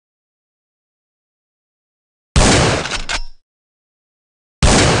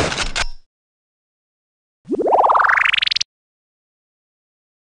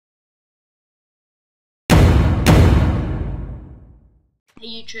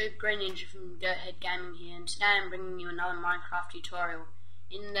Hey YouTube, Green Ninja from Dirthead Gaming here, and today I'm bringing you another Minecraft tutorial.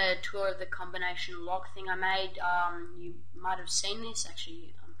 In the tour of the combination lock thing I made, you might have seen this.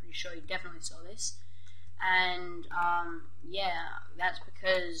 Actually, I'm pretty sure you definitely saw this. And yeah, that's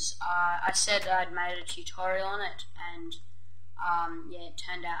because I said I'd made a tutorial on it, and yeah, it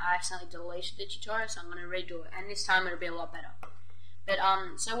turned out I accidentally deleted the tutorial, so I'm going to redo it, and this time it'll be a lot better. But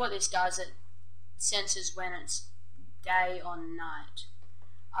so what this does, it senses when it's day or night.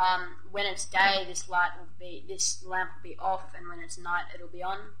 When it's day, this lamp will be off, and when it's night, it'll be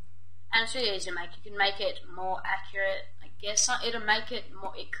on. And it's really easy to make. You can make it more accurate. I guess it'll make it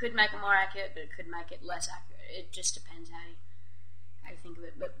more. It could make it more accurate, but it could make it less accurate. It just depends how you think of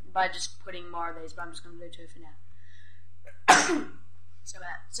it. But by just putting more of these, but I'm just going to do two for now. So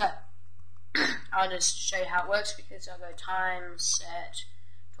I'll just show you how it works, because I'll go time set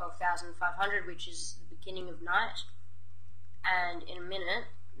 12,500, which is the beginning of night, and in a minute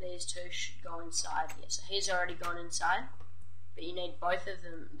these two should go inside here. So he's already gone inside, but you need both of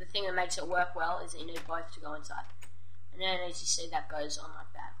them. The thing that makes it work well is that you need both to go inside. And then as you see, that goes on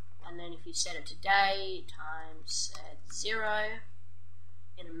like that. And then if you set it to day, time set 0,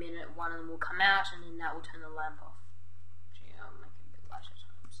 in a minute one of them will come out, and then that will turn the lamp off. Actually, I'll make it a bit lighter.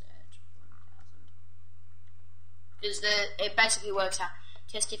 Time set 1000. Because it basically works out.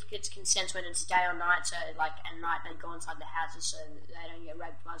 Testificates can sense when it's day or night, so like at night they go inside the houses so that they don't get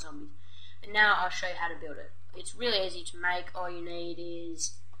raped by zombies. And now I'll show you how to build it. It's really easy to make. All you need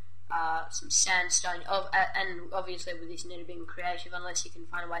is some sandstone, and obviously with this you need to be creative, unless you can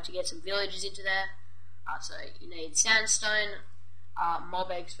find a way to get some villagers into there. So you need sandstone,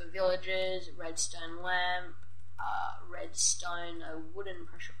 mob eggs for villagers, redstone lamp, redstone, a wooden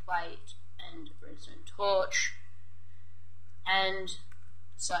pressure plate, and redstone torch. And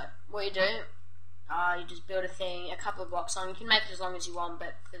so what you do, you just build a thing a couple of blocks long. You can make it as long as you want,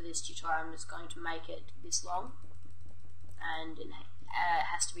 but for this tutorial I'm just going to make it this long, and it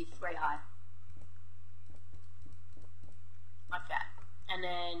has to be 3 high, like that. And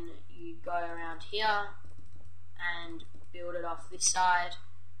then you go around here and build it off this side,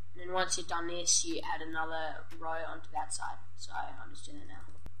 and then once you've done this, you add another row onto that side. So I'll just do that now.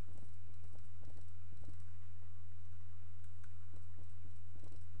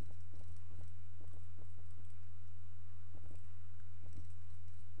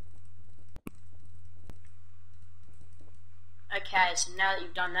 Okay, so now that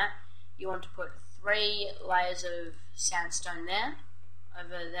you've done that, you want to put 3 layers of sandstone there,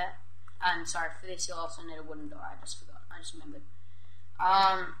 over there. And sorry, for this you'll also need a wooden door. I just remembered.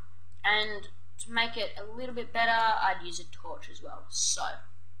 And to make it a little bit better, I'd use a torch as well. So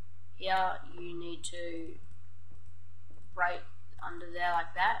here you need to break under there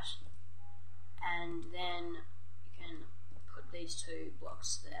like that, and then you can put these 2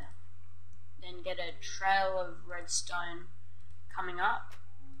 blocks there. Then get a trail of redstone coming up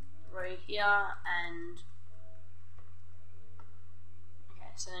through here, and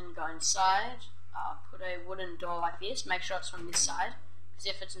okay, so then go inside, put a wooden door like this. Make sure it's from this side, because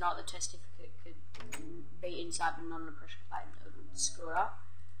if it's not, the testificate could be inside but not on the pressure plate, and it would screw it up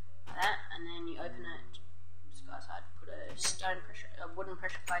like that. And then you open it, just go outside, put a wooden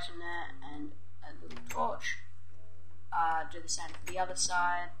pressure plate in there, and a little torch. Do the same for the other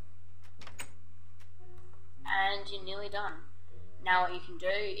side, and you're nearly done. Now what you can do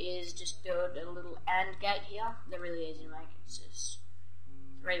is just build a little AND gate here. They're really easy to make. It's just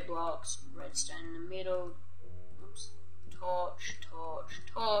 3 blocks, redstone in the middle, oops, torch, torch,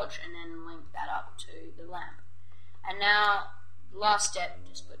 torch, and then link that up to the lamp. And now, the last step,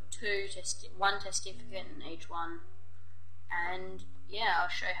 just put 1 testificate in each one, and yeah, I'll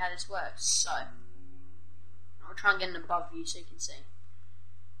show you how this works. So, I'll try and get an above view so you can see.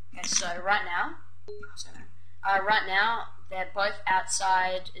 Okay, so right now, they're both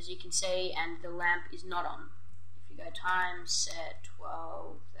outside, as you can see, and the lamp is not on. If you go time set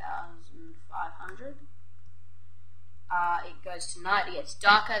 12,500, it goes to night, it gets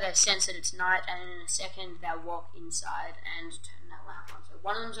darker, they sense that it's night, and in a second they'll walk inside and turn that lamp on. So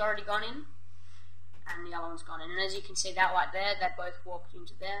one of them's already gone in, and the other one's gone in. And as you can see, that light there, they both walked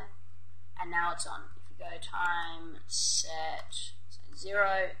into there, and now it's on. If you go time set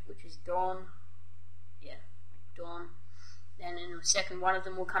 0, which is dawn, yeah, like dawn, then in a second one of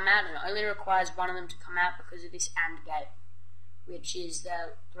them will come out, and it only requires one of them to come out because of this AND gate, which is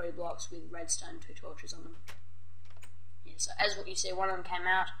the 3 blocks with redstone, 2 torches on them. Yeah, so as what you see, one of them came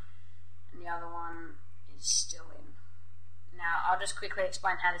out and the other one is still in. Now I'll just quickly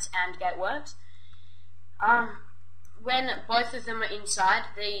explain how this AND gate works. When both of them are inside,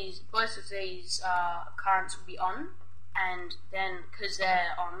 both of these currents will be on, and then because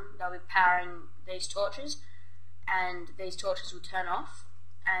they're on, they'll be powering these torches, and these torches will turn off,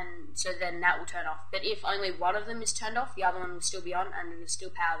 and so then that will turn off. But if only one of them is turned off, the other one will still be on, and it will still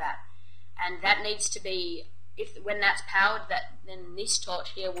power that. And that needs to be, when that's powered, then this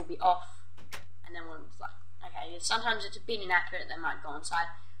torch here will be off, and then we'll like, okay. Sometimes it's a bit inaccurate; they might go inside,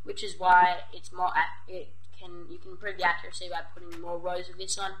 which is why it's more. You can improve the accuracy by putting more rows of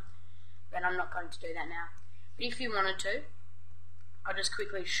this on, but I'm not going to do that now. But if you wanted to, I'll just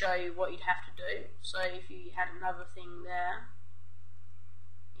quickly show you what you'd have to do. So if you had another thing there,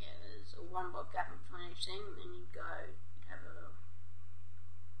 yeah, there's a 1 block gap between each thing, and you'd have a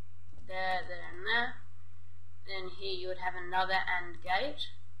there, and there. Then here you would have another AND gate.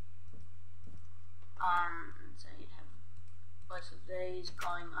 So you'd have both of these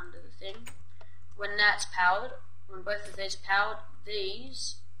going under the thing. When that's powered, when both of these are powered,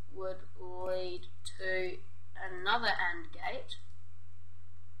 these would lead to another AND gate,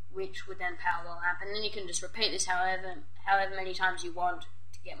 which would then power the lamp, and then you can just repeat this however many times you want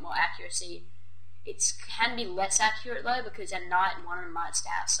to get more accuracy. It can be less accurate though, because at night one of them might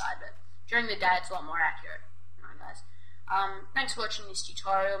stay outside, but during the day it's a lot more accurate. Alright guys, thanks for watching this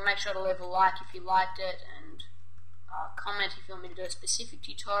tutorial. Make sure to leave a like if you liked it, and comment if you want me to do a specific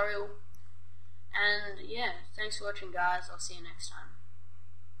tutorial. And yeah, thanks for watching guys, I'll see you next time.